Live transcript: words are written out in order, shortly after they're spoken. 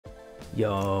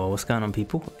Yo, what's going on,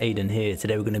 people? Aiden here.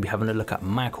 Today we're going to be having a look at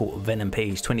Michael Venom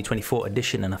Page 2024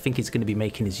 edition, and I think he's going to be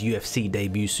making his UFC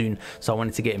debut soon, so I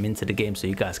wanted to get him into the game so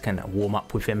you guys can warm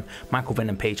up with him. Michael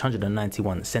Venom Page,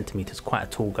 191 centimeters, quite a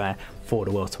tall guy for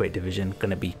the welterweight division. Going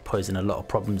to be posing a lot of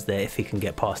problems there if he can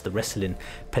get past the wrestling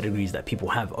pedigrees that people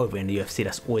have over in the UFC.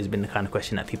 That's always been the kind of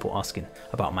question that people asking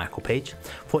about Michael Page.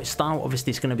 For his style,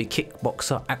 obviously it's going to be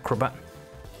kickboxer, acrobat.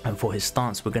 And for his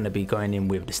stance, we're going to be going in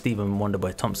with the Stephen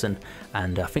Wonderboy Thompson,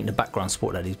 and I think the background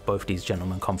sport that both these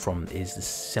gentlemen come from is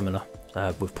similar,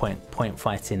 with point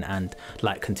fighting and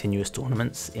light continuous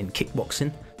tournaments in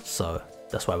kickboxing. So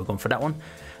that's why we're going for that one.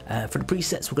 For the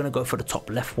presets, we're going to go for the top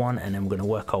left one, and then we're going to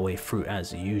work our way through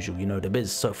as usual. You know the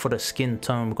biz. So for the skin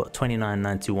tone, we've got 29,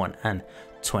 91, and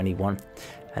 21.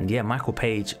 And yeah, Michael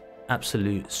Page,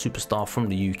 absolute superstar from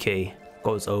the UK.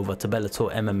 Goes over to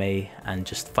Bellator MMA and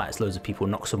just fights loads of people,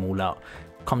 knocks them all out.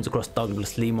 Comes across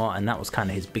Douglas Lima, and that was kind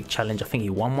of his big challenge. I think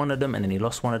he won one of them and then he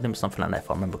lost one of them, something like that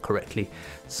if I remember correctly.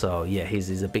 So yeah,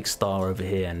 he's a big star over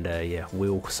here, and yeah,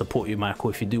 we'll support you, Michael.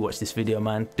 If you do watch this video,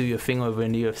 man, do your thing over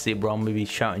in the UFC, bro. I'm maybe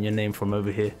shouting your name from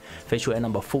over here. Facial hair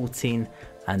number 14,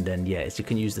 and then yeah, you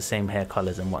can use the same hair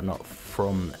colors and whatnot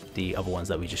from the other ones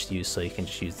that we just used, so you can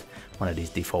just use one of these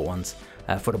default ones.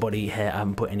 For the body hair, I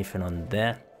haven't put anything on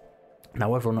there. Now,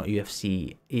 whether or not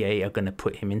UFC EA are going to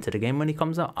put him into the game when he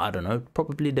comes out, I don't know.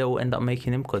 Probably they'll end up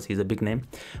making him because he's a big name.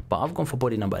 But I've gone for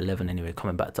body number 11 anyway,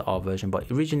 coming back to our version.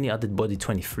 But originally I did body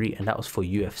 23, and that was for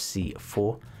UFC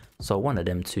 4. So one of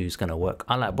them two is going to work.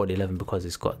 I like body 11 because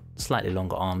it's got slightly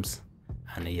longer arms.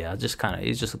 And yeah,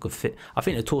 it's just a good fit. I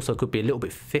think the torso could be a little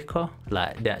bit thicker,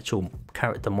 like the actual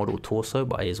character model torso,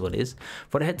 but it is what it is.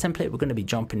 For the head template, we're going to be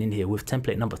jumping in here with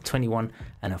template number 21,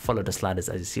 and then follow the sliders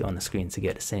as you see on the screen to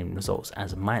get the same results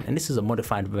as mine. And this is a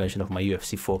modified version of my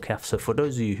UFC 4 CAF. So for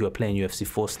those of you who are playing UFC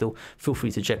 4 still, feel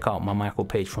free to check out my Michael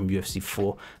Page from UFC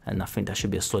 4, and I think that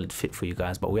should be a solid fit for you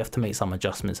guys. But we have to make some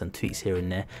adjustments and tweaks here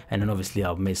and there, and then obviously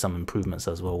I've made some improvements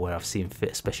as well where I've seen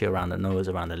fit, especially around the nose,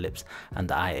 around the lips, and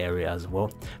the eye area as well.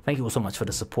 Thank you all so much for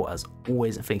the support as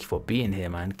always, and thank you for being here,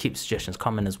 man. Keep suggestions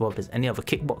coming as well. If there's any other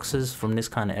kickboxers from this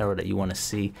kind of era that you want to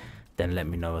see, then let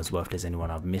me know as well if there's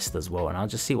anyone I've missed as well, and I'll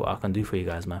just see what I can do for you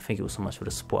guys, man. Thank you all so much for the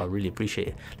support. I really appreciate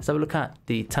it. Let's have a look at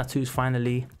the tattoos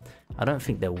finally. I don't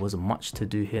think there was much to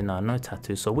do here. No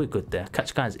tattoos, so we're good there.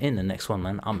 Catch you guys in the next one,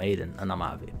 man. I'm Aiden, and I'm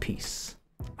out of it. Peace.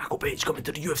 Michael Page coming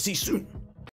to the UFC soon.